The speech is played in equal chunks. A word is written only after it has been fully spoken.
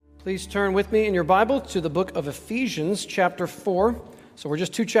Please turn with me in your Bible to the book of Ephesians, chapter 4. So we're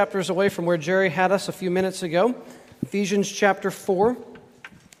just 2 chapters away from where Jerry had us a few minutes ago. Ephesians chapter 4.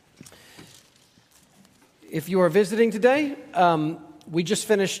 If you are visiting today, we just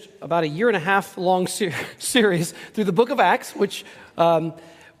finished about a year-and-a-half long series through the book of Acts, which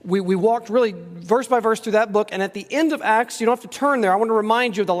we walked really verse by verse through that book. And at the end of Acts, you don't have to turn there. I want to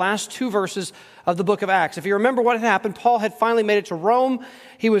remind you of the last 2 verses of the book of Acts. If you remember what had happened, Paul had finally made it to Rome.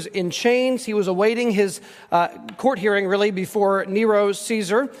 He was in chains. He was awaiting his court hearing, really, before Nero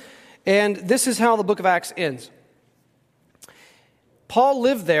Caesar. And this is how the book of Acts ends. Paul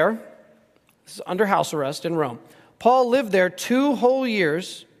lived there. This is under house arrest in Rome. Paul lived there 2 whole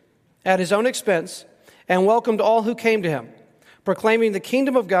years at his own expense and welcomed all who came to him, proclaiming the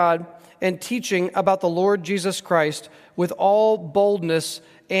kingdom of God and teaching about the Lord Jesus Christ with all boldness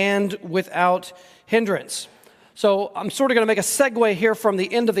and without hindrance. So I'm sort of going to make a segue here from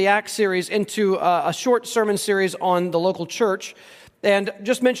the end of the Acts series into a short sermon series on the local church. And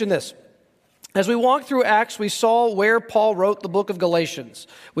just mention this. As we walked through Acts, we saw where Paul wrote the book of Galatians.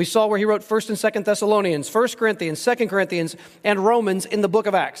 We saw where he wrote 1st and 2nd Thessalonians, 1 Corinthians, 2 Corinthians, and Romans in the book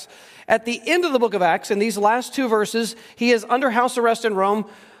of Acts. At the end of the book of Acts, in these last 2 verses, he is under house arrest in Rome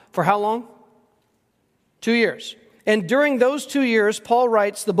for how long? 2 years. And during those 2 years, Paul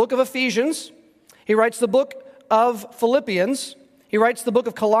writes the book of Ephesians, he writes the book of Philippians, he writes the book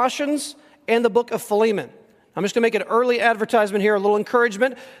of Colossians, and the book of Philemon. I'm just going to make an early advertisement here, a little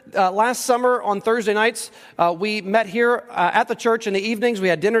encouragement. Last summer on Thursday nights, we met here at the church in the evenings. We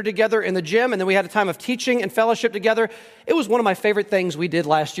had dinner together in the gym, and then we had a time of teaching and fellowship together. It was one of my favorite things we did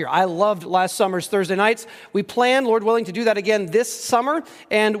last year. I loved last summer's Thursday nights. We plan, Lord willing, to do that again this summer,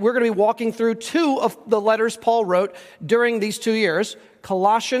 and we're going to be walking through 2 of the letters Paul wrote during these 2 years,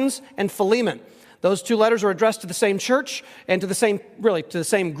 Colossians and Philemon. Those 2 letters are addressed to the same church and to the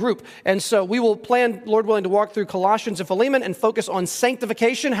same group. And so we will plan, Lord willing, to walk through Colossians and Philemon and focus on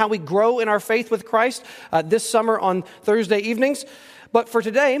sanctification, how we grow in our faith with Christ this summer on Thursday evenings. But for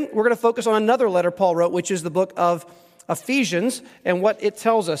today, we're going to focus on another letter Paul wrote, which is the book of Ephesians and what it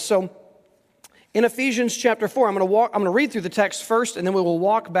tells us. So in Ephesians chapter 4, I'm going to read through the text first, and then we will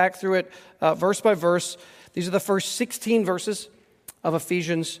walk back through it verse by verse. These are the first 16 verses of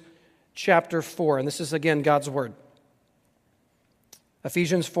Ephesians chapter 4, and this is again God's word.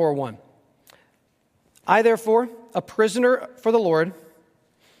 Ephesians 4:1. I, therefore, a prisoner for the Lord,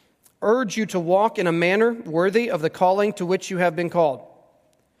 urge you to walk in a manner worthy of the calling to which you have been called,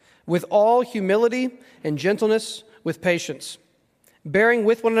 with all humility and gentleness, with patience, bearing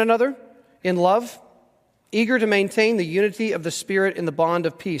with one another in love, eager to maintain the unity of the Spirit in the bond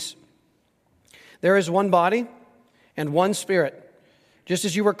of peace. There is one body and one Spirit, just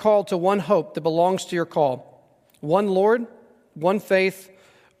as you were called to one hope that belongs to your call, one Lord, one faith,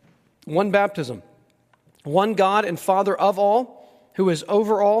 one baptism, one God and Father of all, who is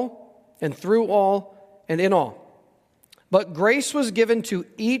over all and through all and in all. But grace was given to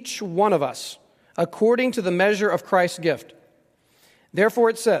each one of us according to the measure of Christ's gift. Therefore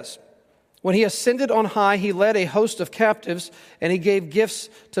it says, when he ascended on high, he led a host of captives and he gave gifts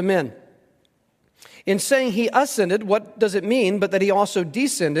to men. In saying he ascended, what does it mean but that he also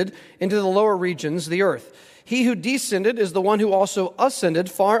descended into the lower regions, the earth? He who descended is the one who also ascended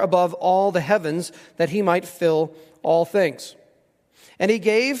far above all the heavens that he might fill all things. And he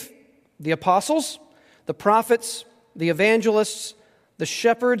gave the apostles, the prophets, the evangelists, the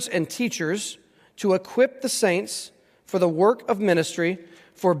shepherds and teachers to equip the saints for the work of ministry,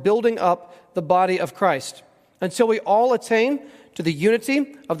 for building up the body of Christ, until we all attain to the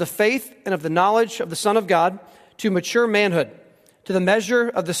unity of the faith and of the knowledge of the Son of God, to mature manhood, to the measure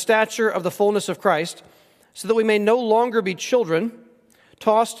of the stature of the fullness of Christ, so that we may no longer be children,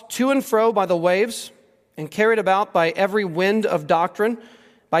 tossed to and fro by the waves and carried about by every wind of doctrine,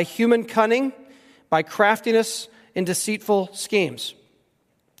 by human cunning, by craftiness in deceitful schemes.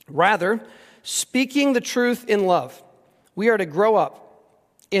 Rather, speaking the truth in love, we are to grow up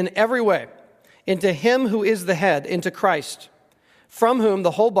in every way into Him who is the head, into Christ, from whom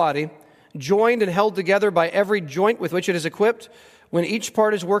the whole body, joined and held together by every joint with which it is equipped, when each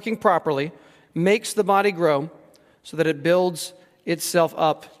part is working properly, makes the body grow so that it builds itself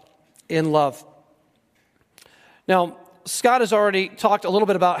up in love. Now, Scott has already talked a little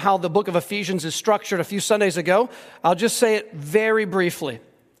bit about how the book of Ephesians is structured a few Sundays ago. I'll just say it very briefly.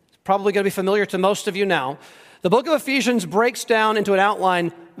 It's probably going to be familiar to most of you now. The book of Ephesians breaks down into an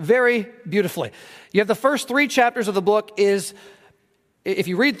outline very beautifully. You have the first 3 chapters of the book is, if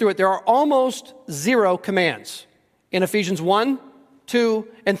you read through it, there are almost 0 commands in Ephesians 1, 2,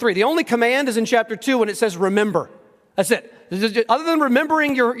 and 3. The only command is in chapter 2 when it says remember. That's it. Other than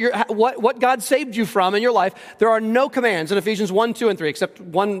remembering what God saved you from in your life, there are no commands in Ephesians 1, 2, and 3, except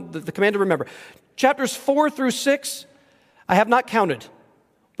one, the command to remember. Chapters 4 through 6, I have not counted,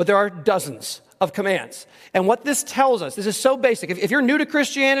 but there are dozens of commands. And what this tells us, this is so basic. If you're new to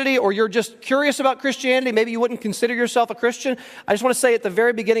Christianity or you're just curious about Christianity, maybe you wouldn't consider yourself a Christian, I just want to say at the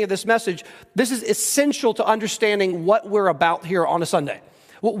very beginning of this message, this is essential to understanding what we're about here on a Sunday.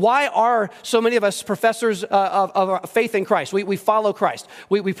 Why are so many of us professors of faith in Christ? We follow Christ.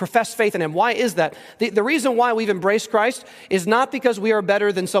 We profess faith in Him. Why is that? The reason why we've embraced Christ is not because we are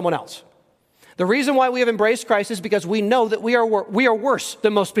better than someone else. The reason why we have embraced Christ is because we know that we are worse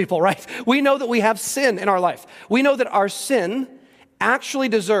than most people, right? We know that we have sin in our life. We know that our sin actually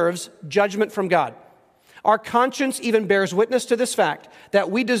deserves judgment from God. Our conscience even bears witness to this fact that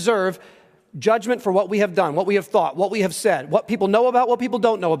we deserve judgment for what we have done, what we have thought, what we have said, what people know about, what people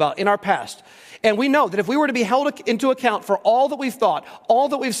don't know about in our past. And we know that if we were to be held into account for all that we've thought, all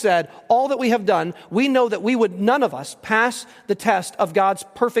that we've said, all that we have done, we know that none of us pass the test of God's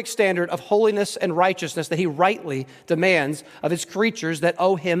perfect standard of holiness and righteousness that He rightly demands of His creatures that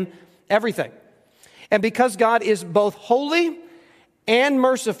owe Him everything. And because God is both holy and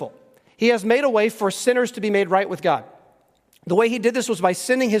merciful, He has made a way for sinners to be made right with God. The way He did this was by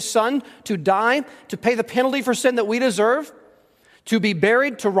sending His Son to die, to pay the penalty for sin that we deserve, to be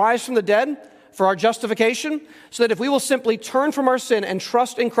buried, to rise from the dead for our justification, so that if we will simply turn from our sin and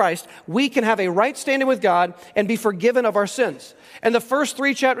trust in Christ, we can have a right standing with God and be forgiven of our sins. And the first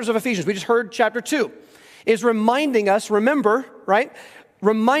 3 chapters of Ephesians, we just heard chapter 2, is reminding us, remember, right?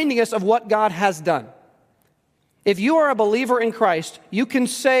 Reminding us of what God has done. If you are a believer in Christ, you can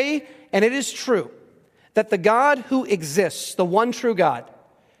say, and it is true, that the God who exists, the one true God,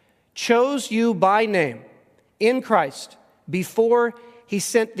 chose you by name in Christ before He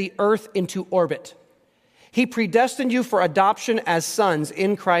sent the earth into orbit. He predestined you for adoption as sons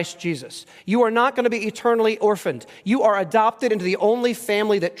in Christ Jesus. You are not going to be eternally orphaned. You are adopted into the only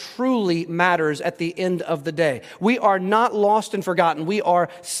family that truly matters at the end of the day. We are not lost and forgotten. We are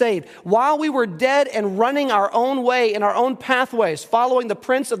saved. While we were dead and running our own way in our own pathways, following the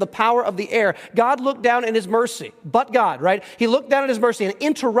prince of the power of the air, God looked down in His mercy. But God, right? He looked down in His mercy and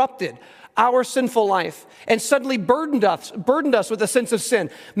interrupted our sinful life and suddenly burdened us with a sense of sin,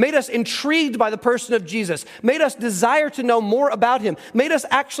 made us intrigued by the person of Jesus, made us desire to know more about Him, made us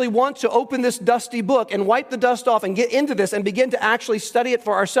actually want to open this dusty book and wipe the dust off and get into this and begin to actually study it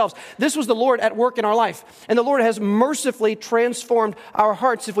for ourselves. This was the Lord at work in our life, and the Lord has mercifully transformed our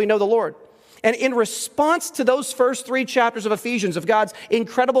hearts if we know the Lord. And in response to those first 3 chapters of Ephesians, of God's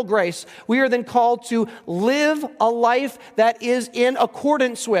incredible grace, we are then called to live a life that is in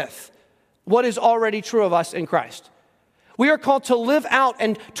accordance with what is already true of us in Christ. We are called to live out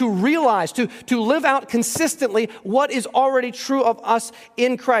and to realize, to live out consistently what is already true of us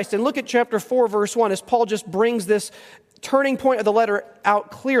in Christ. And look at chapter 4, verse 1, as Paul just brings this turning point of the letter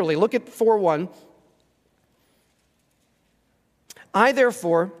out clearly. Look at 4:1. I,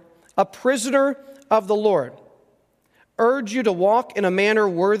 therefore, a prisoner of the Lord, urge you to walk in a manner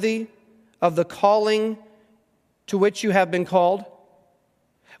worthy of the calling to which you have been called,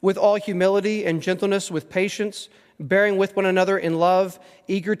 with all humility and gentleness, with patience, bearing with one another in love,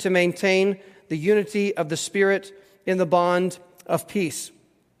 eager to maintain the unity of the Spirit in the bond of peace.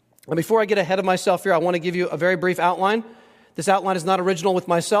 And before I get ahead of myself here, I want to give you a very brief outline. This outline is not original with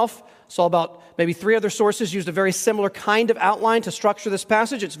myself. Saw about maybe 3 other sources used a very similar kind of outline to structure this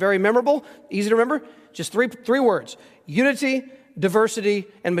passage. It's very memorable, easy to remember. Just three words: unity, diversity,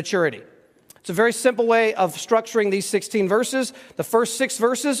 and maturity. It's a very simple way of structuring these 16 verses. The first 6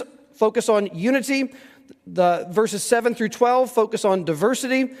 verses focus on unity. The verses 7 through 12 focus on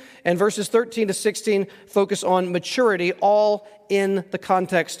diversity. And verses 13 to 16 focus on maturity, all in the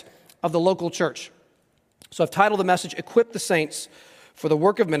context of the local church. So I've titled the message, Equip the Saints for the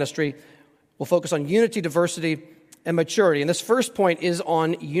Work of Ministry. We'll focus on unity, diversity, and maturity. And this first point is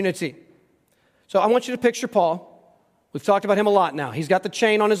on unity. So I want you to picture Paul. We've talked about him a lot now. He's got the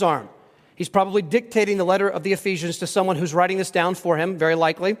chain on his arm. He's probably dictating the letter of the Ephesians to someone who's writing this down for him, very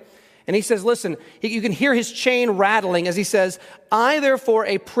likely. And he says, listen, you can hear his chain rattling as he says, I, therefore,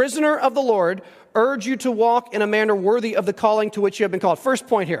 a prisoner of the Lord, urge you to walk in a manner worthy of the calling to which you have been called. First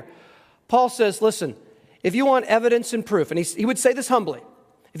point here. Paul says, listen, if you want evidence and proof, and he would say this humbly,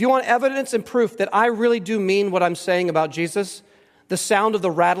 if you want evidence and proof that I really do mean what I'm saying about Jesus, the sound of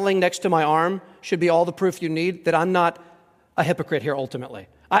the rattling next to my arm should be all the proof you need that I'm not a hypocrite here ultimately.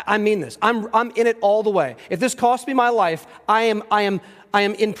 I mean this. I'm in it all the way. If this costs me my life, I am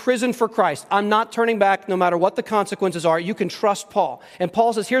in prison for Christ. I'm not turning back no matter what the consequences are. You can trust Paul. And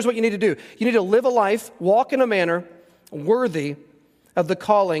Paul says, here's what you need to do. You need to live a life, walk in a manner worthy of the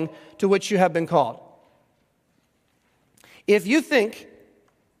calling to which you have been called. If you think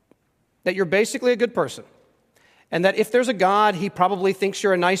that you're basically a good person, and that if there's a God, he probably thinks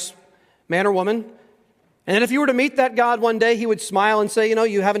you're a nice man or woman, and that if you were to meet that God one day, he would smile and say,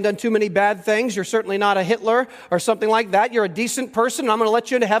 you haven't done too many bad things, you're certainly not a Hitler or something like that, you're a decent person, and I'm going to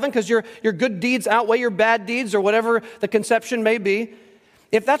let you into heaven because your good deeds outweigh your bad deeds, or whatever the conception may be.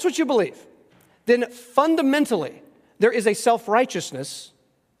 If that's what you believe, then fundamentally, there is a self-righteousness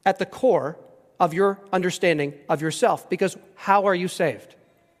at the core of your understanding of yourself. Because how are you saved?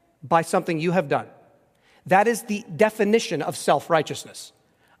 By something you have done. That is the definition of self-righteousness.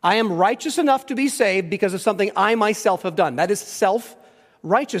 I am righteous enough to be saved because of something I myself have done. That is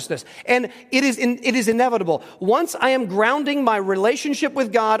self-righteousness. And it is inevitable. Once I am grounding my relationship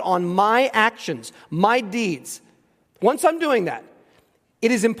with God on my actions, my deeds, once I'm doing that,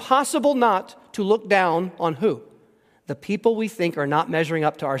 it is impossible not to look down on who? The people we think are not measuring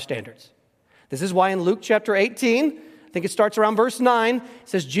up to our standards. This is why in Luke chapter 18, I think it starts around verse 9, it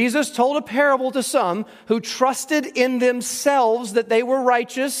says, Jesus told a parable to some who trusted in themselves that they were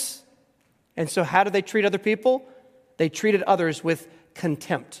righteous. And so how did they treat other people? They treated others with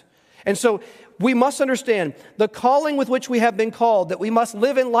contempt. And so we must understand the calling with which we have been called, that we must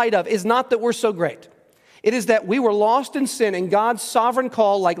live in light of, is not that we're so great. It is that we were lost in sin, and God's sovereign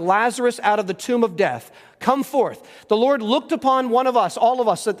call, like Lazarus out of the tomb of death, come forth. The Lord looked upon one of us, all of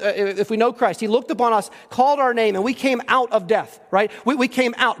us, if we know Christ. He looked upon us, called our name, and we came out of death, right? We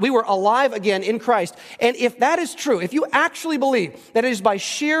came out. We were alive again in Christ. And if that is true, if you actually believe that it is by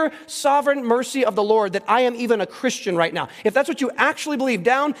sheer sovereign mercy of the Lord that I am even a Christian right now, if that's what you actually believe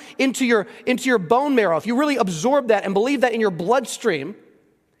down into your bone marrow, if you really absorb that and believe that in your bloodstream,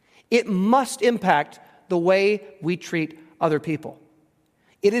 it must impact the way we treat other people.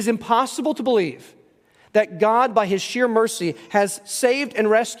 It is impossible to believe that God, by his sheer mercy, has saved and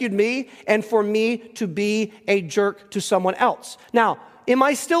rescued me, and for me to be a jerk to someone else. Now, am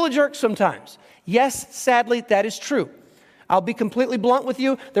I still a jerk sometimes? Yes, sadly, that is true. I'll be completely blunt with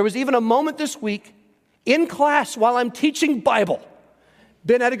you. There was even a moment this week in class while I'm teaching Bible.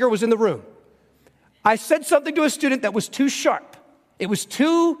 Ben Ediger was in the room. I said something to a student that was too sharp. It was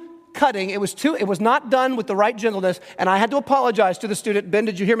too cutting. It was not done with the right gentleness, and I had to apologize to the student. Ben,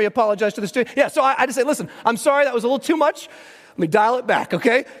 did you hear me apologize to the student? Yeah, so I just say, listen, I'm sorry, that was a little too much. Let me dial it back,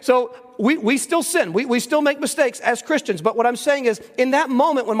 okay? So we still sin. We still make mistakes as Christians, but what I'm saying is, in that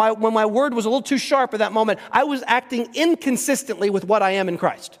moment, when my word was a little too sharp at that moment, I was acting inconsistently with what I am in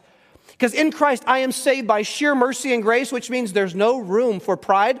Christ. Because in Christ, I am saved by sheer mercy and grace, which means there's no room for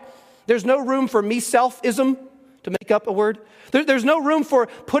pride. There's no room for me-selfism, to make up a word. There's no room for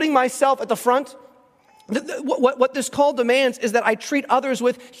putting myself at the front. What this call demands is that I treat others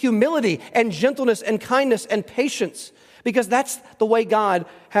with humility and gentleness and kindness and patience, because that's the way God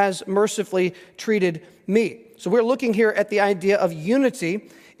has mercifully treated me. So we're looking here at the idea of unity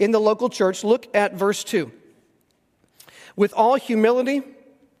in the local church. Look at verse 2. With all humility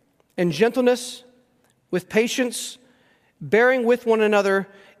and gentleness, with patience, bearing with one another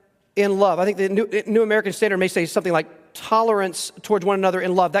in love. I think the New American Standard may say something like tolerance towards one another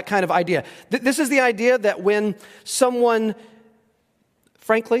in love, that kind of idea. This is the idea that when someone,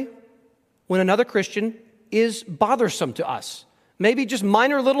 frankly, when another Christian is bothersome to us, maybe just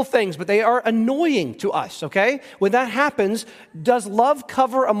minor little things, but they are annoying to us, okay? When that happens, does love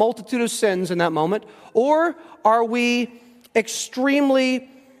cover a multitude of sins in that moment? Or are we extremely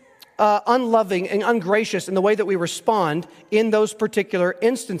unloving and ungracious in the way that we respond in those particular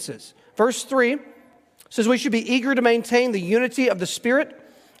instances? Verse 3 says we should be eager to maintain the unity of the Spirit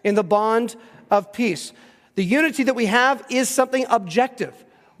in the bond of peace. The unity that we have is something objective.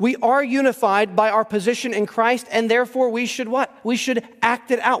 We are unified by our position in Christ, and therefore we should what? We should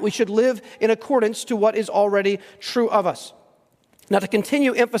act it out. We should live in accordance to what is already true of us. Now, to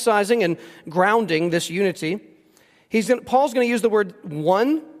continue emphasizing and grounding this unity, Paul's going to use the word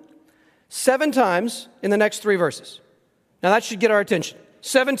one 7 times in the next 3 verses. Now that should get our attention.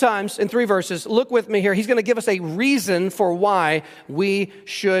 7 times in 3 verses. Look with me here. He's going to give us a reason for why we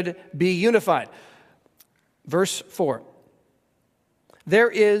should be unified. Verse 4. There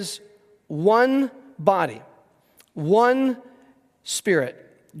is one body, one Spirit,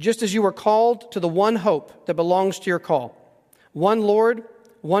 just as you were called to the one hope that belongs to your call. One Lord,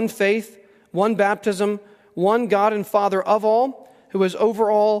 one faith, one baptism, one God and Father of all, who is over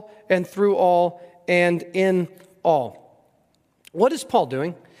all and through all and in all. What is Paul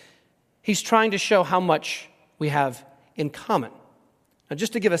doing? He's trying to show how much we have in common. Now,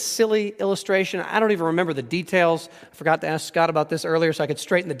 just to give a silly illustration, I don't even remember the details. I forgot to ask Scott about this earlier so I could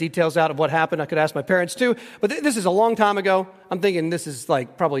straighten the details out of what happened. I could ask my parents too. But this is a long time ago. I'm thinking this is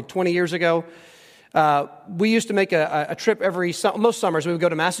like probably 20 years ago. We used to make a trip most summers. We would go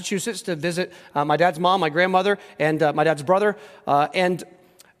to Massachusetts to visit my dad's mom, my grandmother, and my dad's brother. And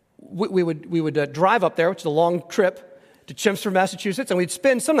we would drive up there, which is a long trip, to Chelmsford, Massachusetts, and we'd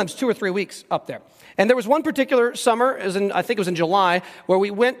spend sometimes 2 or 3 weeks up there. And there was one particular summer, I think it was in July, where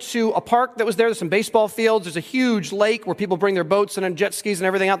we went to a park that was there. There's some baseball fields. There's a huge lake where people bring their boats and jet skis and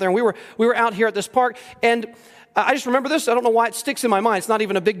everything out there. And we were out here at this park, and I just remember this. I don't know why it sticks in my mind. It's not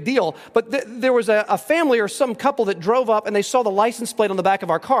even a big deal. But there was a family or some couple that drove up, and they saw the license plate on the back of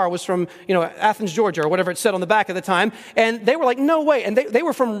our car. It was from, Athens, Georgia, or whatever it said on the back at the time. And they were like, no way. And they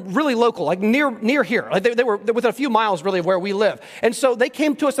were from really local, like near here. Like they were within a few miles, really, of where we live. And so they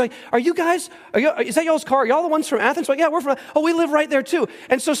came to us like, is that y'all's car? Are y'all the ones from Athens? Like, yeah, we're from, we live right there too.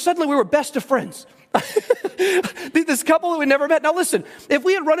 And so suddenly we were best of friends. This couple that we never met. Now listen, if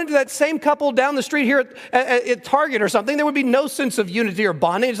we had run into that same couple down the street here at Target or something, there would be no sense of unity or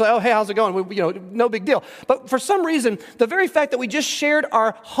bonding. It's like, oh, hey, how's it going? No big deal. But for some reason, the very fact that we just shared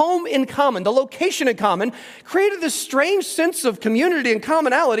our home in common, the location in common, created this strange sense of community and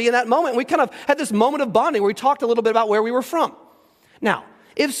commonality in that moment. We kind of had this moment of bonding where we talked a little bit about where we were from. Now,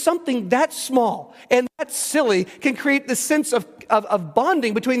 if something that small and that silly can create this sense of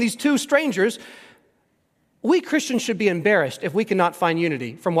bonding between these two strangers, we Christians should be embarrassed if we cannot find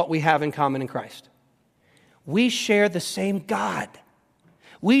unity from what we have in common in Christ. We share the same God.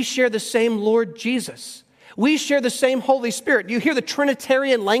 We share the same Lord Jesus. We share the same Holy Spirit. You hear the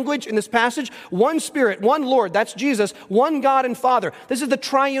Trinitarian language in this passage? One Spirit, one Lord, that's Jesus, one God and Father. This is the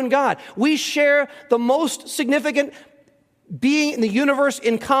triune God. We share the most significant being in the universe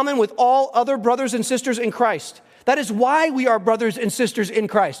in common with all other brothers and sisters in Christ. That is why we are brothers and sisters in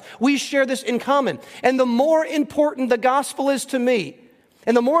Christ. We share this in common. And the more important the gospel is to me,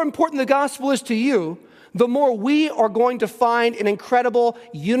 and the more important the gospel is to you, the more we are going to find an incredible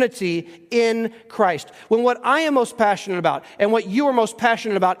unity in Christ. When what I am most passionate about and what you are most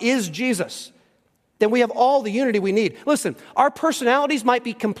passionate about is Jesus, then we have all the unity we need. Listen, our personalities might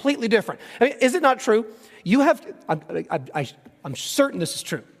be completely different. I mean, is it not true? I'm certain this is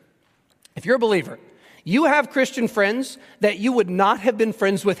true. If you're a believer, you have Christian friends that you would not have been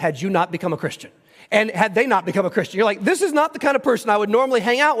friends with had you not become a Christian. And had they not become a Christian, you're like, this is not the kind of person I would normally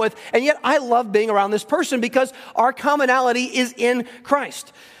hang out with, and yet I love being around this person because our commonality is in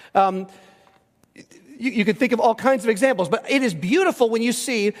Christ. You could think of all kinds of examples, but it is beautiful when you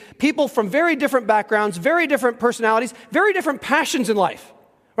see people from very different backgrounds, very different personalities, very different passions in life,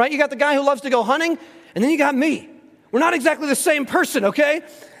 right? You got the guy who loves to go hunting, and then you got me. We're not exactly the same person, okay?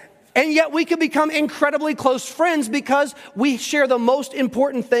 And yet we can become incredibly close friends because we share the most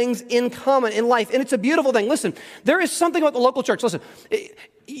important things in common in life. And it's a beautiful thing. Listen, there is something about the local church. Listen,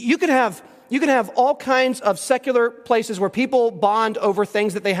 you can have all kinds of secular places where people bond over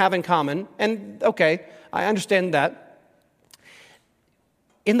things that they have in common. And okay, I understand that.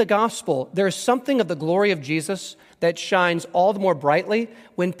 In the gospel, there is something of the glory of Jesus that shines all the more brightly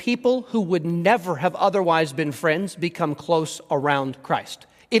when people who would never have otherwise been friends become close around Christ.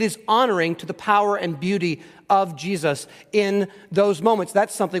 It is honoring to the power and beauty of Jesus in those moments.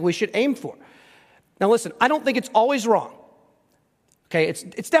 That's something we should aim for. Now listen, I don't think it's always wrong. Okay,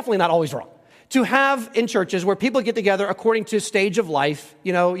 it's definitely not always wrong to have in churches where people get together according to stage of life.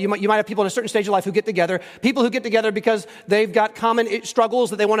 You might have people in a certain stage of life who get together, people who get together because they've got common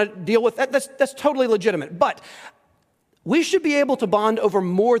struggles that they want to deal with. That's totally legitimate. But we should be able to bond over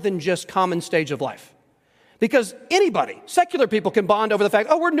more than just common stage of life. Because anybody, secular people, can bond over the fact,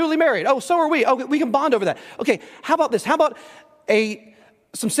 we're newly married. So are we. We can bond over that. Okay, how about this? How about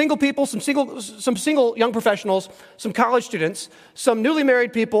some single people, some single young professionals, some college students, some newly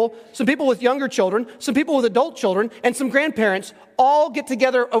married people, some people with younger children, some people with adult children, and some grandparents all get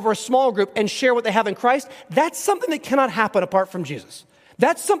together over a small group and share what they have in Christ? That's something that cannot happen apart from Jesus.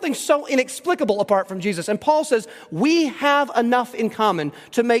 That's something so inexplicable apart from Jesus. And Paul says we have enough in common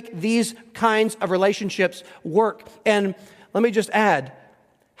to make these kinds of relationships work. And let me just add,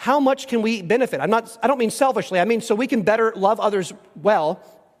 how much can we benefit? I don't mean selfishly. I mean so we can better love others well.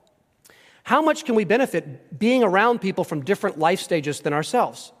 How much can we benefit being around people from different life stages than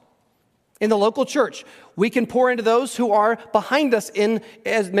ourselves? In the local church, we can pour into those who are behind us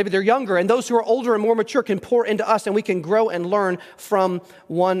as maybe they're younger, and those who are older and more mature can pour into us, and we can grow and learn from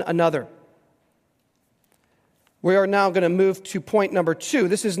one another. We are now going to move to point number 2.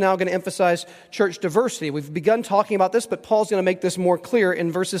 This is now going to emphasize church diversity. We've begun talking about this, but Paul's going to make this more clear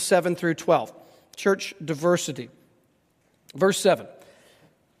in verses 7 through 12. Church diversity. Verse 7.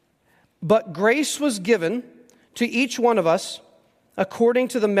 But grace was given to each one of us according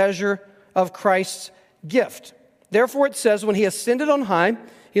to the measure of Christ's gift. Therefore it says, when he ascended on high,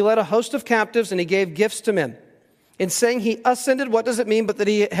 he led a host of captives and he gave gifts to men. In saying he ascended, what does it mean but that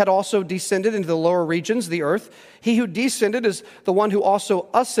he had also descended into the lower regions, the earth? He who descended is the one who also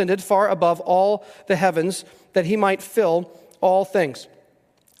ascended far above all the heavens, that he might fill all things.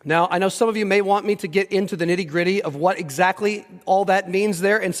 Now, I know some of you may want me to get into the nitty-gritty of what exactly all that means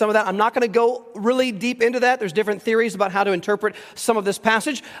there, and some of that, I'm not going to go really deep into that. There's different theories about how to interpret some of this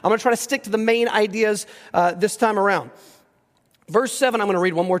passage. I'm going to try to stick to the main ideas this time around. Verse 7, I'm going to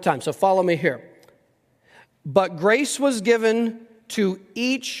read one more time, so follow me here. But grace was given to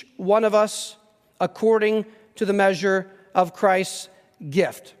each one of us according to the measure of Christ's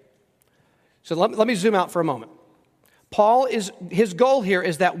gift. So let me zoom out for a moment. His goal here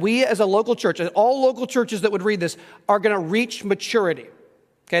is that we as a local church, and all local churches that would read this, are going to reach maturity.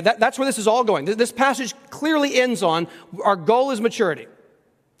 Okay, that's where this is all going. This passage clearly ends on, our goal is maturity.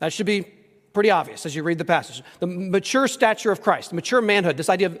 That should be pretty obvious as you read the passage. The mature stature of Christ, mature manhood, this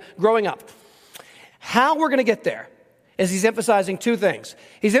idea of growing up. How we're going to get there is he's emphasizing two things.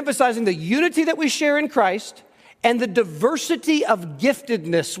 He's emphasizing the unity that we share in Christ and the diversity of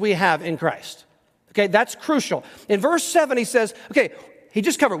giftedness we have in Christ. Okay, that's crucial. In verse 7, he says, okay, he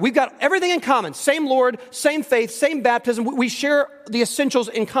just covered, we've got everything in common. Same Lord, same faith, same baptism. We share the essentials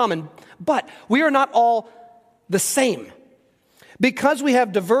in common, but we are not all the same. Because we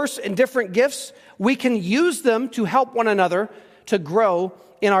have diverse and different gifts, we can use them to help one another to grow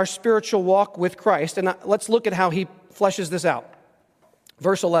in our spiritual walk with Christ. And let's look at how he fleshes this out.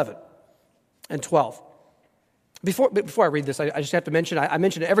 Verse 11 and 12. Before I read this, I just have to mention, I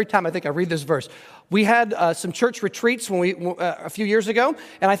mention it every time I think I read this verse. We had some church retreats a few years ago,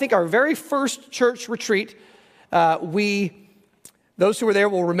 and I think our very first church retreat, those who were there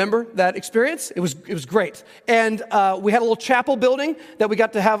will remember that experience. It was great. And we had a little chapel building that we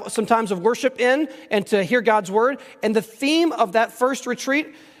got to have some times of worship in and to hear God's word. And the theme of that first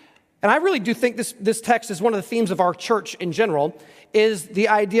retreat, and I really do think this text is one of the themes of our church in general, is the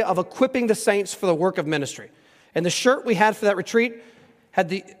idea of equipping the saints for the work of ministry. And the shirt we had for that retreat had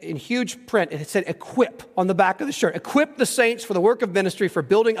in huge print, it said equip on the back of the shirt. Equip the saints for the work of ministry, for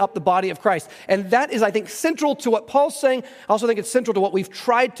building up the body of Christ. And that is, I think, central to what Paul's saying. I also think it's central to what we've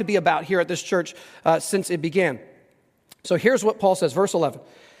tried to be about here at this church since it began. So here's what Paul says, verse 11.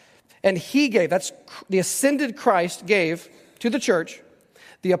 And he gave, that's the ascended Christ gave to the church,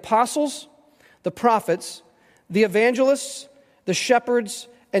 the apostles, the prophets, the evangelists, the shepherds,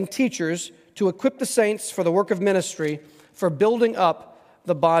 and teachers to equip the saints for the work of ministry, for building up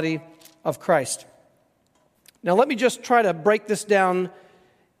the body of Christ. Now let me just try to break this down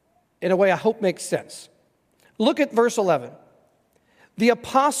in a way I hope makes sense. Look at verse 11. The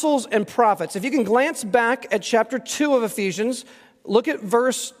apostles and prophets. If you can glance back at chapter 2 of Ephesians, look at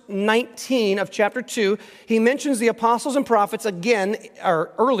verse 19 of chapter 2. He mentions the apostles and prophets again,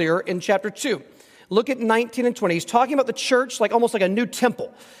 or earlier in chapter 2. Look at 19 and 20. He's talking about the church almost like a new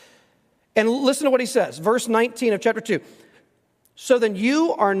temple. And listen to what he says, verse 19 of chapter 2. So then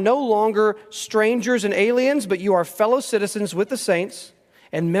you are no longer strangers and aliens, but you are fellow citizens with the saints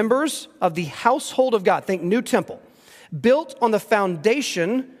and members of the household of God. Think new temple. Built on the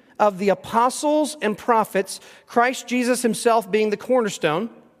foundation of the apostles and prophets, Christ Jesus himself being the cornerstone,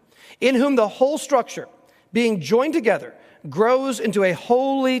 in whom the whole structure, being joined together, grows into a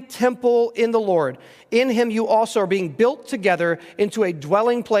holy temple in the Lord. In him you also are being built together into a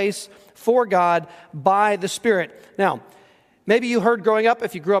dwelling place for God by the Spirit. Now, maybe you heard growing up,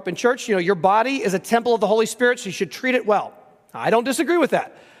 if you grew up in church, your body is a temple of the Holy Spirit, so you should treat it well. I don't disagree with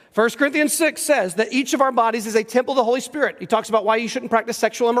that. 1 Corinthians 6 says that each of our bodies is a temple of the Holy Spirit. He talks about why you shouldn't practice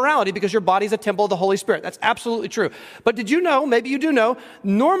sexual immorality because your body is a temple of the Holy Spirit. That's absolutely true. But did you know, maybe you do know,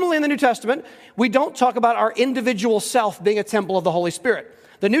 normally in the New Testament, we don't talk about our individual self being a temple of the Holy Spirit.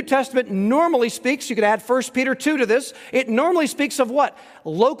 The New Testament normally speaks, you could add 1 Peter 2 to this, it normally speaks of what?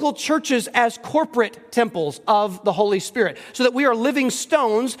 Local churches as corporate temples of the Holy Spirit. So that we are living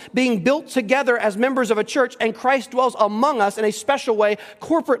stones being built together as members of a church, and Christ dwells among us in a special way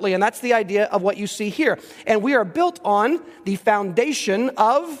corporately. And that's the idea of what you see here. And we are built on the foundation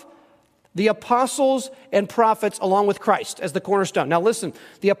of the apostles and prophets along with Christ as the cornerstone. Now listen,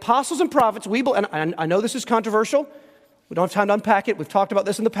 the apostles and prophets, and I know this is controversial, we don't have time to unpack it. We've talked about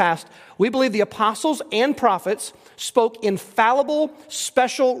this in the past. We believe the apostles and prophets spoke infallible,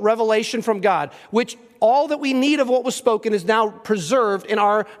 special revelation from God, which all that we need of what was spoken is now preserved in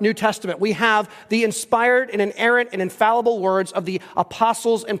our New Testament. We have the inspired and inerrant and infallible words of the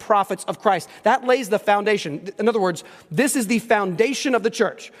apostles and prophets of Christ. That lays the foundation. In other words, this is the foundation of the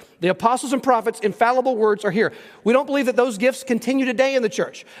church. The apostles and prophets' infallible words are here. We don't believe that those gifts continue today in the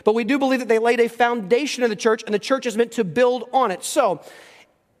church, but we do believe that they laid a foundation in the church, and the church is meant to build on it. So,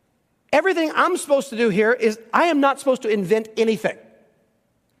 everything I'm supposed to do here is I am not supposed to invent anything.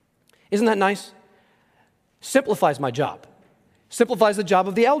 Isn't that nice? Simplifies my job. Simplifies the job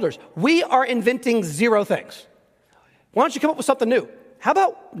of the elders. We are inventing zero things. Why don't you come up with something new? How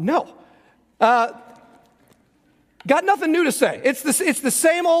about no? Got nothing new to say. It's the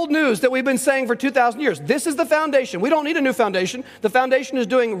same old news that we've been saying for 2,000 years. This is the foundation. We don't need a new foundation. The foundation is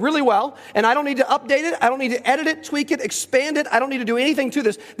doing really well, and I don't need to update it. I don't need to edit it, tweak it, expand it. I don't need to do anything to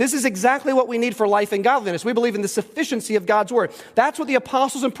this. This is exactly what we need for life and godliness. We believe in the sufficiency of God's word. That's what the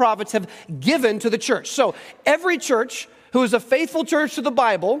apostles and prophets have given to the church. So every church who is a faithful church to the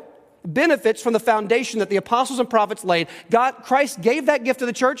Bible benefits from the foundation that the apostles and prophets laid. Christ gave that gift to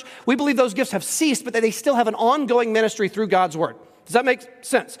the church. We believe those gifts have ceased, but that they still have an ongoing ministry through God's word. Does that make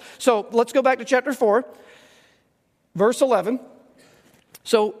sense? So let's go back to chapter 4, verse 11.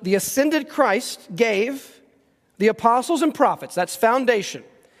 So the ascended Christ gave the apostles and prophets, that's foundation.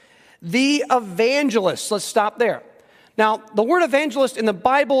 The evangelists, let's stop there. Now, the word evangelist in the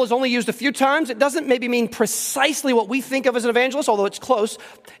Bible is only used a few times. It doesn't maybe mean precisely what we think of as an evangelist, although it's close.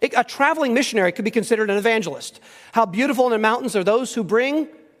 A traveling missionary could be considered an evangelist. How beautiful in the mountains are those who bring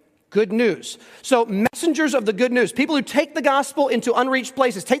good news. So messengers of the good news, people who take the gospel into unreached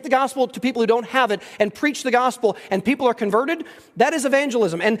places, take the gospel to people who don't have it and preach the gospel and people are converted, that is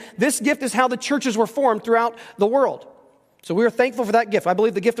evangelism. And this gift is how the churches were formed throughout the world. So we are thankful for that gift. I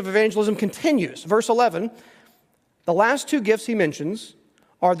believe the gift of evangelism continues. Verse 11, the last two gifts he mentions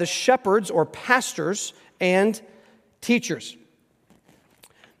are the shepherds or pastors and teachers.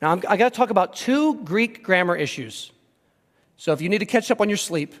 Now, I got to talk about two Greek grammar issues. So if you need to catch up on your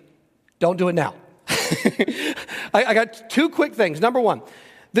sleep, don't do it now. I got two quick things. Number one,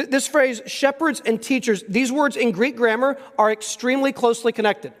 this phrase, shepherds and teachers, these words in Greek grammar are extremely closely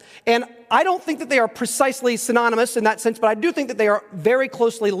connected. And I don't think that they are precisely synonymous in that sense, but I do think that they are very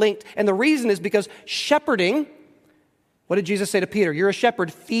closely linked. And the reason is because shepherding, what did Jesus say to Peter? You're a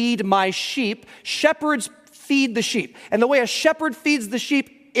shepherd, feed my sheep. Shepherds feed the sheep. And the way a shepherd feeds the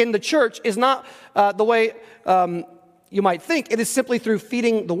sheep in the church is not the way you might think. It is simply through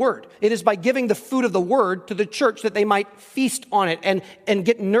feeding the word. It is by giving the food of the word to the church that they might feast on it and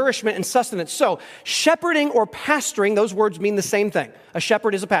get nourishment and sustenance. So shepherding or pastoring, those words mean the same thing. A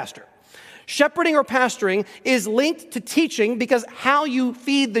shepherd is a pastor. Shepherding or pastoring is linked to teaching because how you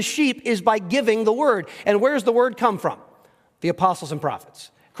feed the sheep is by giving the word. And where does the word come from? The apostles and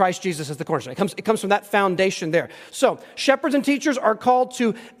prophets. Christ Jesus is the cornerstone. It comes from that foundation there. So, shepherds and teachers are called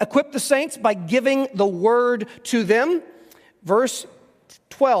to equip the saints by giving the word to them. Verse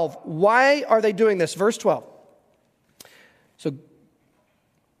 12. Why are they doing this? Verse 12. So,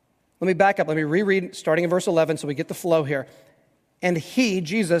 let me back up. Let me reread starting in verse 11 so we get the flow here. And he,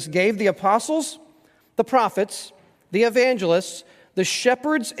 Jesus, gave the apostles, the prophets, the evangelists, the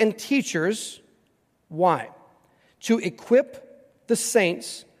shepherds and teachers. Why? To equip the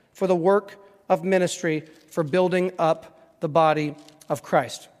saints for the work of ministry, for building up the body of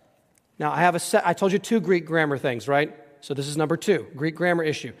Christ. Now, I told you two Greek grammar things, right? So this is number two, Greek grammar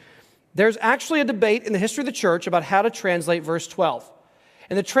issue. There's actually a debate in the history of the church about how to translate verse 12.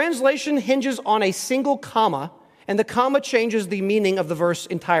 And the translation hinges on a single comma, and the comma changes the meaning of the verse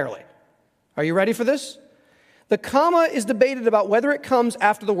entirely. Are you ready for this? The comma is debated about whether it comes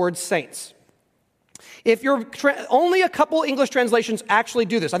after the word saints. If you're only a couple English translations actually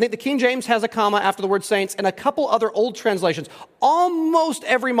do this. I think the King James has a comma after the word saints, and a couple other old translations. Almost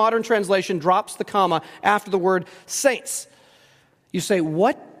every modern translation drops the comma after the word saints. You say,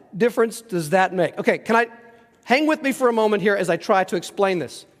 what difference does that make? Okay, can I hang with me for a moment here as I try to explain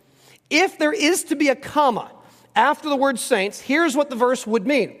this? If there is to be a comma after the word saints, here's what the verse would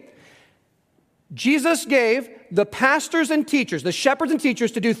mean. Jesus gave the pastors and teachers, the shepherds and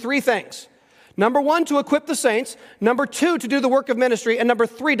teachers, to do three things. Number one, to equip the saints. Number two, to do the work of ministry. And number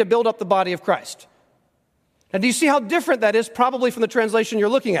three, to build up the body of Christ. Now, do you see how different that is probably from the translation you're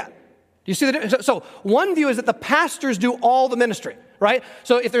looking at? Do you see that? So one view is that the pastors do all the ministry, right?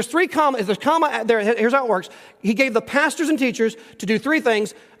 So if there's comma there, here's how it works. He gave the pastors and teachers to do three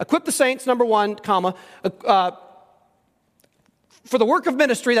things. Equip the saints, number one, comma. For the work of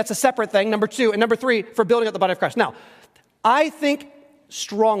ministry, that's a separate thing, number two. And number three, for building up the body of Christ. Now, I think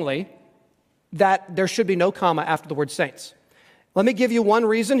strongly that there should be no comma after the word saints. Let me give you one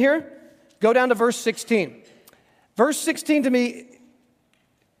reason here. Go down to verse 16. Verse 16 to me,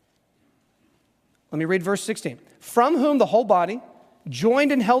 let me read verse 16. From whom the whole body,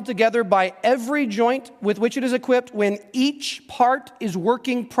 joined and held together by every joint with which it is equipped, when each part is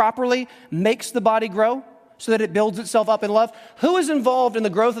working properly, makes the body grow so that it builds itself up in love. Who is involved in the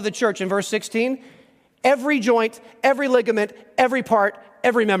growth of the church in verse 16? Every joint, every ligament, every part,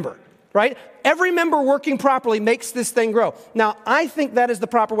 every member, right? Every member working properly makes this thing grow. Now, I think that is the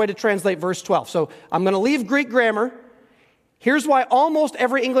proper way to translate verse 12. So I'm going to leave Greek grammar. Here's why almost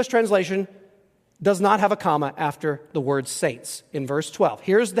every English translation does not have a comma after the word saints in verse 12.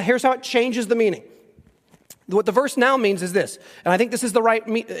 Here's how it changes the meaning. What the verse now means is this, and I think this is the right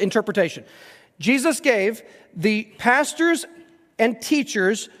interpretation. Jesus gave the pastors and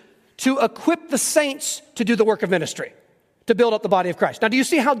teachers to equip the saints to do the work of ministry, to build up the body of Christ. Now, do you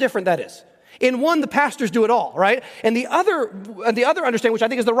see how different that is? In one, the pastors do it all, right? And the other understanding, which I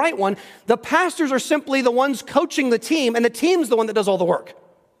think is the right one, the pastors are simply the ones coaching the team, and the team's the one that does all the work.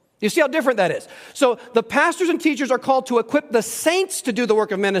 You see how different that is? So the pastors and teachers are called to equip the saints to do the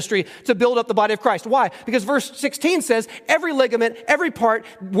work of ministry, to build up the body of Christ. Why? Because verse 16 says, every ligament, every part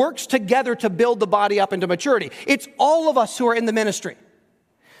works together to build the body up into maturity. It's all of us who are in the ministry.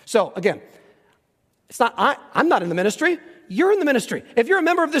 So again, I'm not in the ministry. You're in the ministry. If you're a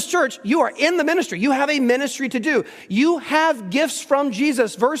member of this church, you are in the ministry. You have a ministry to do. You have gifts from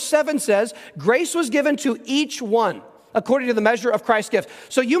Jesus. Verse 7 says, grace was given to each one according to the measure of Christ's gift.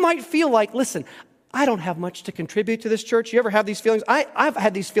 So you might feel like, listen, I don't have much to contribute to this church. You ever have these feelings? I've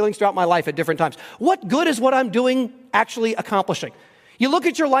had these feelings throughout my life at different times. What good is what I'm doing actually accomplishing? You look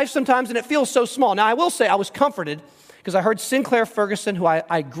at your life sometimes and it feels so small. Now, I will say I was comforted because I heard Sinclair Ferguson, who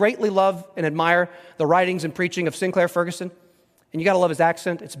I greatly love and admire the writings and preaching of Sinclair Ferguson. And you got to love his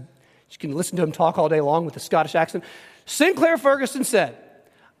accent. You can listen to him talk all day long with the Scottish accent. Sinclair Ferguson said,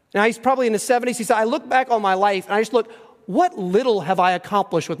 now he's probably in his 70s, he said, I look back on my life and I just look, what little have I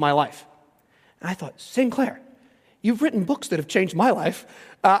accomplished with my life? And I thought, Sinclair, you've written books that have changed my life.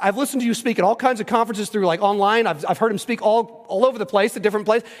 I've listened to you speak at all kinds of conferences through like online. I've heard him speak all over the place at different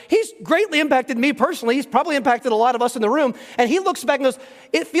places. He's greatly impacted me personally. He's probably impacted a lot of us in the room. And he looks back and goes,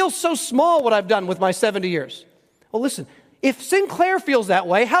 it feels so small what I've done with my 70 years. Well, listen, if Sinclair feels that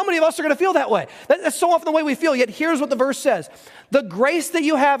way, how many of us are going to feel that way? That's so often the way we feel. Yet here's what the verse says. The grace that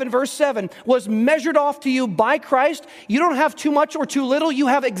you have in verse 7 was measured off to you by Christ. You don't have too much or too little. You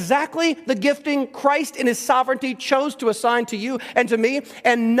have exactly the gifting Christ in his sovereignty chose to assign to you and to me.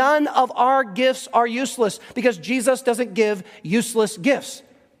 And none of our gifts are useless because Jesus doesn't give useless gifts.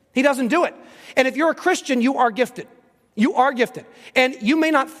 He doesn't do it. And if you're a Christian, you are gifted. You are gifted. And you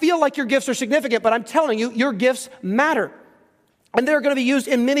may not feel like your gifts are significant, but I'm telling you, your gifts matter. And they're going to be used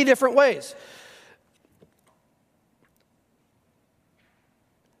in many different ways.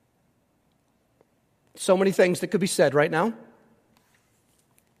 So many things that could be said right now.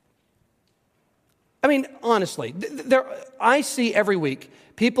 I mean, honestly, I see every week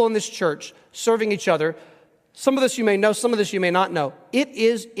people in this church serving each other. Some of this you may know, some of this you may not know. It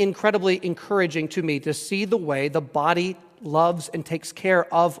is incredibly encouraging to me to see the way the body loves and takes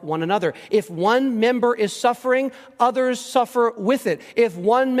care of one another. If one member is suffering, others suffer with it. If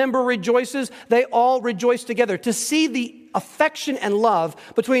one member rejoices, they all rejoice together. To see the affection and love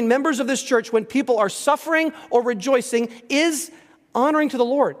between members of this church when people are suffering or rejoicing is honoring to the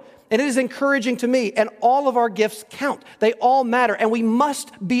Lord. And it is encouraging to me, and all of our gifts count. They all matter, and we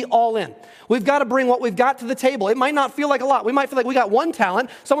must be all in. We've got to bring what we've got to the table. It might not feel like a lot. We might feel like we got one talent.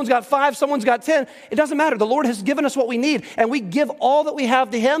 Someone's got 5, someone's got 10. It doesn't matter. The Lord has given us what we need, and we give all that we have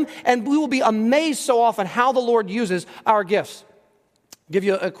to him, and we will be amazed so often how the Lord uses our gifts. I'll give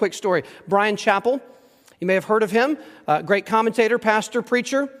you a quick story. Bryan Chapell, you may have heard of him, great commentator, pastor,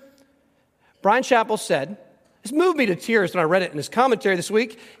 preacher. Bryan Chapell said, this moved me to tears when I read it in his commentary this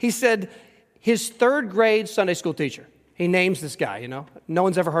week. He said his 3rd grade Sunday school teacher, he names this guy, no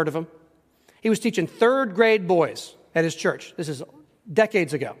one's ever heard of him. He was teaching 3rd grade boys at his church. This is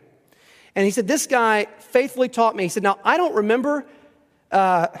decades ago. And he said, this guy faithfully taught me. He said, now, I don't remember,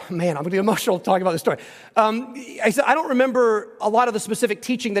 I'm going to be emotional talking about this story. I said, I don't remember a lot of the specific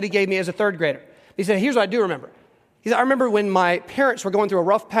teaching that he gave me as a 3rd grader. He said, here's what I do remember. He said, I remember when my parents were going through a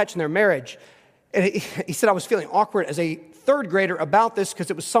rough patch in their marriage. And he said, I was feeling awkward as a 3rd grader about this because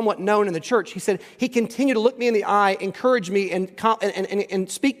it was somewhat known in the church. He said, he continued to look me in the eye, encourage me,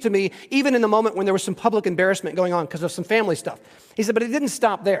 and speak to me, even in the moment when there was some public embarrassment going on because of some family stuff. He said, but it didn't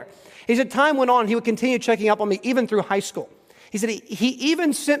stop there. He said, time went on, he would continue checking up on me even through high school. He said, he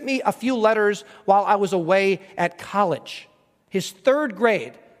even sent me a few letters while I was away at college. His 3rd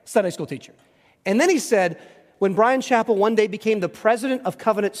grade Sunday school teacher. And then he said, when Bryan Chapell one day became the president of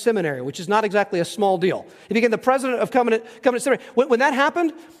Covenant Seminary, which is not exactly a small deal. He became the president of Covenant Seminary. When that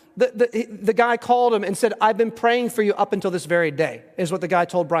happened, the guy called him and said, I've been praying for you up until this very day, is what the guy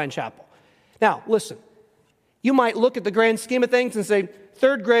told Bryan Chapell. Now, listen, you might look at the grand scheme of things and say,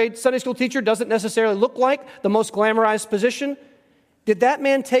 third grade Sunday school teacher doesn't necessarily look like the most glamorized position. Did that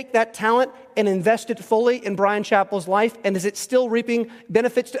man take that talent and invest it fully in Bryan Chapell's life? And is it still reaping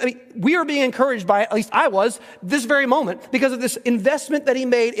benefits? We are being encouraged by, at least I was, this very moment, because of this investment that he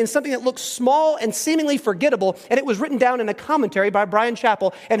made in something that looks small and seemingly forgettable. And it was written down in a commentary by Bryan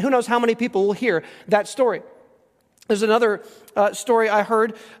Chapell. And who knows how many people will hear that story. There's another story I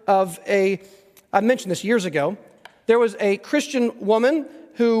heard of I mentioned this years ago. There was a Christian woman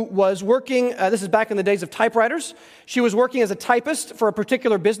who was working, this is back in the days of typewriters. She was working as a typist for a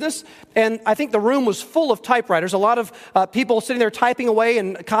particular business, and I think the room was full of typewriters, a lot of people sitting there typing away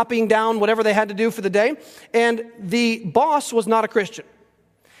and copying down whatever they had to do for the day, and the boss was not a Christian.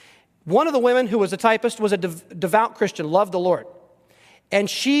 One of the women who was a typist was a devout Christian, loved the Lord, and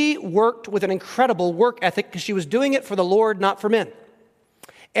she worked with an incredible work ethic because she was doing it for the Lord, not for men.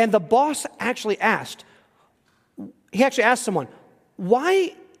 And the boss actually asked someone,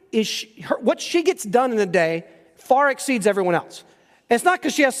 why is what she gets done in a day far exceeds everyone else? And it's not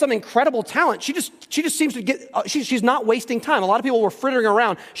because she has some incredible talent. She just seems to get, she's not wasting time. A lot of people were frittering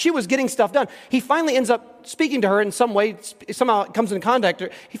around. She was getting stuff done. He finally ends up speaking to her in some way, somehow it comes in contact.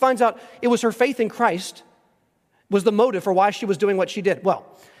 He finds out it was her faith in Christ was the motive for why she was doing what she did. Well,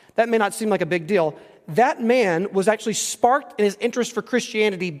 that may not seem like a big deal. That man was actually sparked in his interest for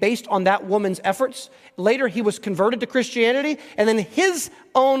Christianity based on that woman's efforts. Later, he was converted to Christianity, and then his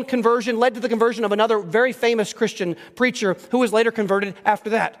own conversion led to the conversion of another very famous Christian preacher who was later converted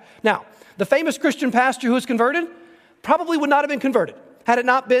after that. Now, the famous Christian pastor who was converted probably would not have been converted had it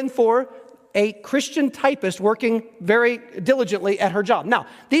not been for a Christian typist working very diligently at her job. Now,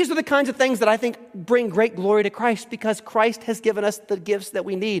 these are the kinds of things that I think bring great glory to Christ because Christ has given us the gifts that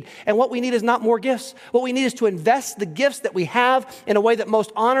we need. And what we need is not more gifts. What we need is to invest the gifts that we have in a way that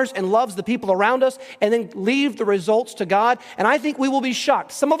most honors and loves the people around us and then leave the results to God. And I think we will be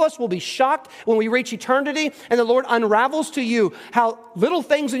shocked. Some of us will be shocked when we reach eternity and the Lord unravels to you how little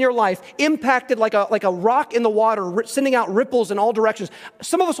things in your life impacted like a rock in the water, sending out ripples in all directions.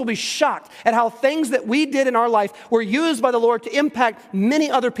 Some of us will be shocked at how things that we did in our life were used by the Lord to impact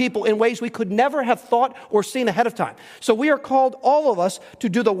many other people in ways we could never have thought or seen ahead of time. So we are called, all of us, to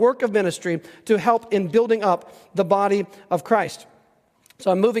do the work of ministry to help in building up the body of Christ.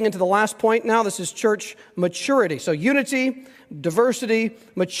 So I'm moving into the last point now. This is church maturity. So unity, diversity,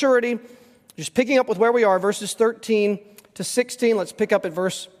 maturity. Just picking up with where we are, verses 13 to 16. Let's pick up at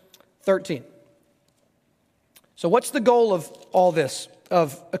verse 13. So what's the goal of all this?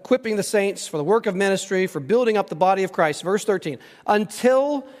 Of equipping the saints for the work of ministry, for building up the body of Christ. Verse 13,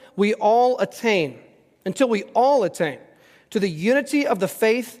 until we all attain to the unity of the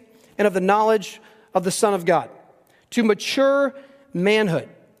faith and of the knowledge of the Son of God, to mature manhood,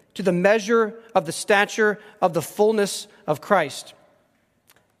 to the measure of the stature of the fullness of Christ.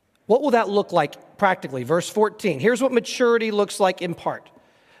 What will that look like practically? Verse 14, here's what maturity looks like in part.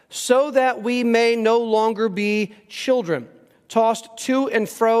 So that we may no longer be children, tossed to and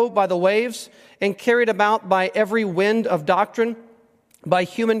fro by the waves and carried about by every wind of doctrine, by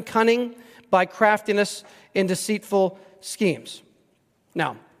human cunning, by craftiness in deceitful schemes.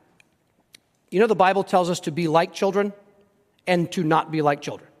 Now, you know the Bible tells us to be like children and to not be like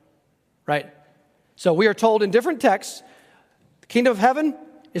children, right? So we are told in different texts, the kingdom of heaven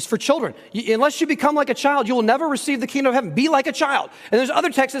is for children. Unless you become like a child, you will never receive the kingdom of heaven. Be like a child. And there's other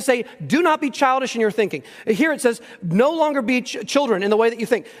texts that say, do not be childish in your thinking. Here it says, no longer be children in the way that you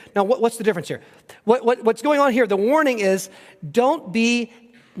think. Now, what's the difference here? What's going on here? The warning is, don't be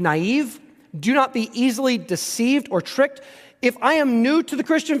naive. Do not be easily deceived or tricked. If I am new to the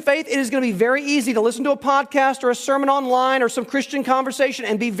Christian faith, it is going to be very easy to listen to a podcast or a sermon online or some Christian conversation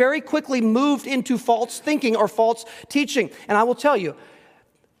and be very quickly moved into false thinking or false teaching. And I will tell you,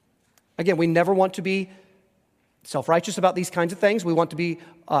 again, we never want to be self-righteous about these kinds of things. We want to be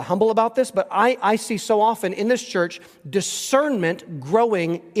humble about this. But I see so often in this church discernment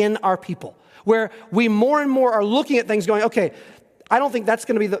growing in our people, where we more and more are looking at things going, okay, I don't think that's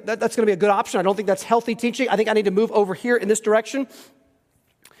going to be that's going to be a good option. I don't think that's healthy teaching. I think I need to move over here in this direction.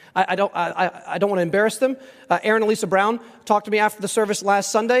 I don't want to embarrass them. Aaron and Lisa Brown talked to me after the service last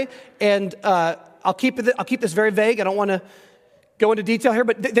Sunday, and I'll keep this very vague. I don't want to go into detail here,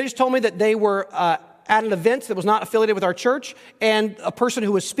 but they just told me that they were at an event that was not affiliated with our church, and a person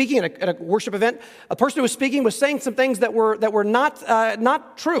who was speaking at a worship event, a person who was speaking was saying some things that were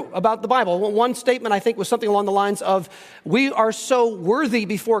not true about the Bible. One statement, I think, was something along the lines of, we are so worthy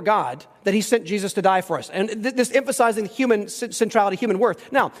before God that he sent Jesus to die for us. And this emphasizing human centrality, human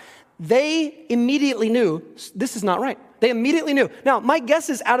worth. Now, they immediately knew this is not right. They immediately knew. Now, my guess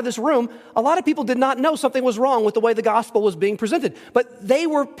is out of this room, a lot of people did not know something was wrong with the way the gospel was being presented, but they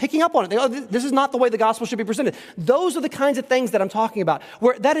were picking up on it. They go, this is not the way the gospel should be presented. Those are the kinds of things that I'm talking about,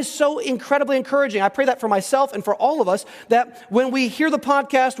 where that is so incredibly encouraging. I pray that for myself and for all of us, that when we hear the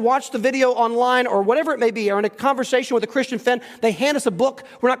podcast, watch the video online, or whatever it may be, or in a conversation with a Christian friend, they hand us a book,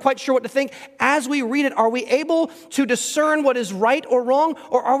 we're not quite sure what to think. As we read it, are we able to discern what is right or wrong,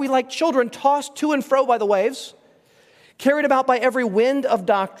 or are we like children tossed to and fro by the waves, carried about by every wind of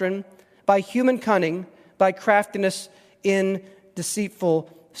doctrine, by human cunning, by craftiness in deceitful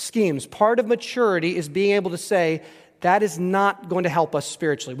schemes? Part of maturity is being able to say, that is not going to help us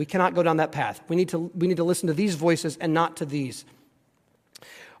spiritually. We cannot go down that path. We need to listen to these voices and not to these.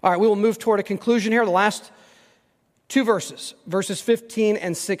 All right, we will move toward a conclusion here. The last two verses 15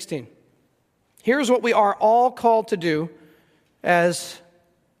 and 16. Here's what we are all called to do as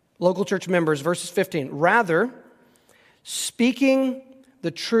local church members, verses 15. Rather, speaking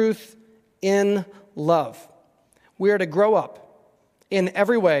the truth in love, we are to grow up in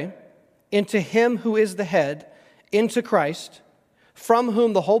every way into him who is the head, into Christ, from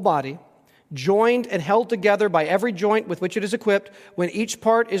whom the whole body, joined and held together by every joint with which it is equipped, when each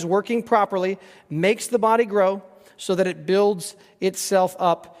part is working properly, makes the body grow so that it builds itself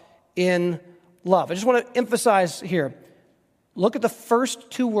up in love. I just want to emphasize here, look at the first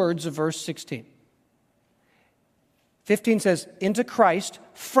two words of verse 16. 15 says, into Christ,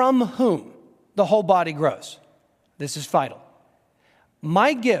 from whom the whole body grows. This is vital.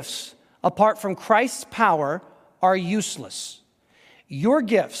 My gifts, apart from Christ's power, are useless. Your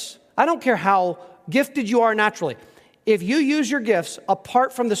gifts, I don't care how gifted you are naturally, if you use your gifts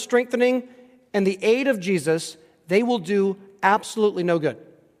apart from the strengthening and the aid of Jesus, they will do absolutely no good.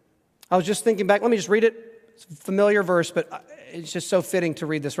 I was just thinking back, let me just read it. It's a familiar verse, but it's just so fitting to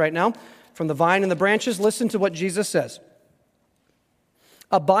read this right now. From the vine and the branches, listen to what Jesus says.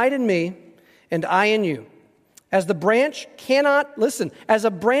 Abide in me, and I in you. As a branch cannot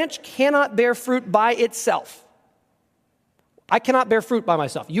bear fruit by itself. I cannot bear fruit by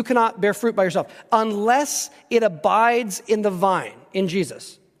myself. You cannot bear fruit by yourself unless it abides in the vine, in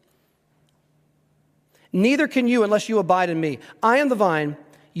Jesus. Neither can you unless you abide in me. I am the vine,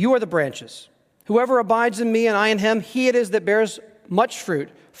 you are the branches. Whoever abides in me and I in him, he it is that bears much fruit.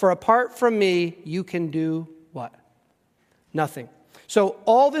 For apart from me, you can do what? Nothing. So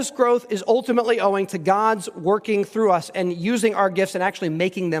all this growth is ultimately owing to God's working through us and using our gifts and actually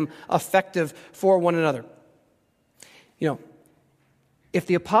making them effective for one another. You know, if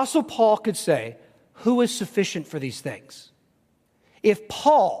the Apostle Paul could say, who is sufficient for these things? If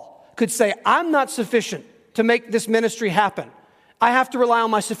Paul could say, I'm not sufficient to make this ministry happen, I have to rely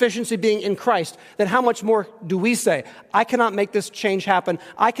on my sufficiency being in Christ, then how much more do we say, I cannot make this change happen.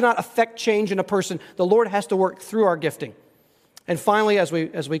 I cannot affect change in a person. The Lord has to work through our gifting. And finally, as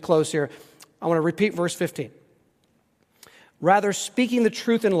we close here, I want to repeat verse 15. Rather, speaking the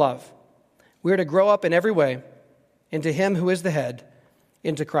truth in love, we are to grow up in every way into him who is the head,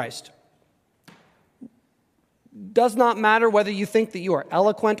 into Christ. Does not matter whether you think that you are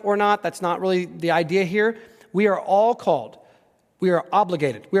eloquent or not. That's not really the idea here. We are all called. We are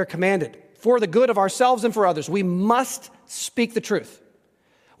obligated, we are commanded, for the good of ourselves and for others. We must speak the truth.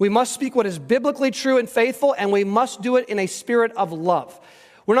 We must speak what is biblically true and faithful, and we must do it in a spirit of love.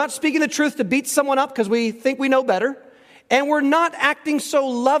 We're not speaking the truth to beat someone up because we think we know better, and we're not acting so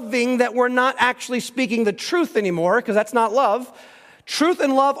loving that we're not actually speaking the truth anymore, because that's not love. Truth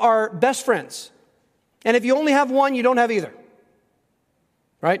and love are best friends. And if you only have one, you don't have either.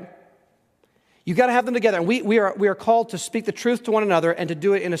 Right? You've got to have them together. And we are called to speak the truth to one another and to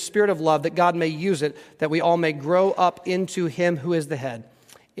do it in a spirit of love, that God may use it, that we all may grow up into him who is the head,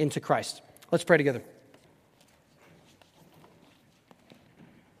 into Christ. Let's pray together.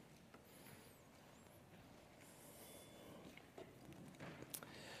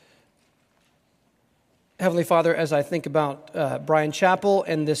 Heavenly Father, as I think about Bryan Chapell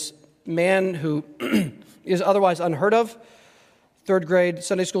and this man who is otherwise unheard of, third grade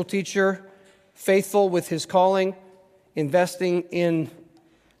Sunday school teacher, faithful with his calling, investing in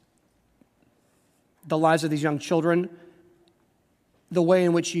the lives of these young children, the way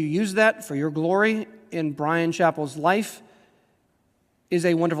in which you use that for your glory in Bryan Chapell's life is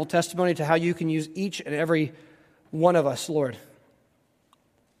a wonderful testimony to how you can use each and every one of us, Lord.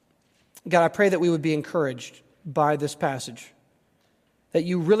 God, I pray that we would be encouraged by this passage, that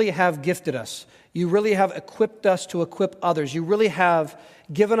you really have gifted us. You really have equipped us to equip others. You really have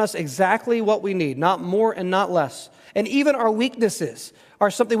given us exactly what we need, not more and not less. And even our weaknesses are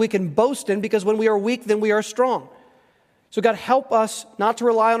something we can boast in, because when we are weak, then we are strong. So God, help us not to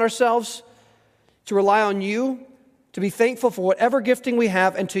rely on ourselves, to rely on you, to be thankful for whatever gifting we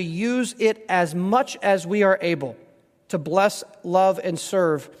have, and to use it as much as we are able to bless, love, and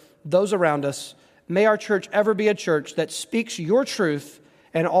serve those around us. May our church ever be a church that speaks your truth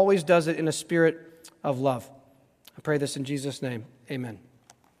and always does it in a spirit of love. I pray this in Jesus' name. Amen.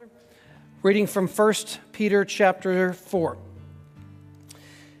 Reading from 1 Peter chapter 4.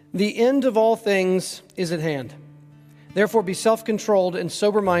 The end of all things is at hand. Therefore be self-controlled and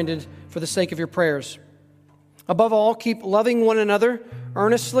sober-minded for the sake of your prayers. Above all, keep loving one another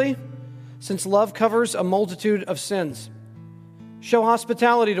earnestly, since love covers a multitude of sins. Show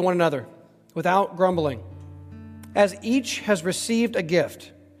hospitality to one another without grumbling. As each has received a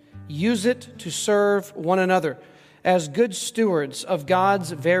gift, use it to serve one another as good stewards of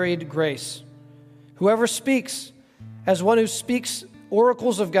God's varied grace. Whoever speaks, as one who speaks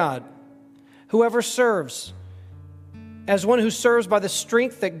oracles of God. Whoever serves, as one who serves by the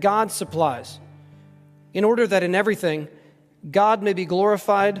strength that God supplies, in order that in everything God may be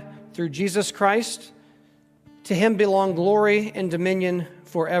glorified through Jesus Christ. To him belong glory and dominion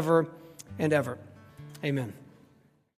forever and ever. Amen.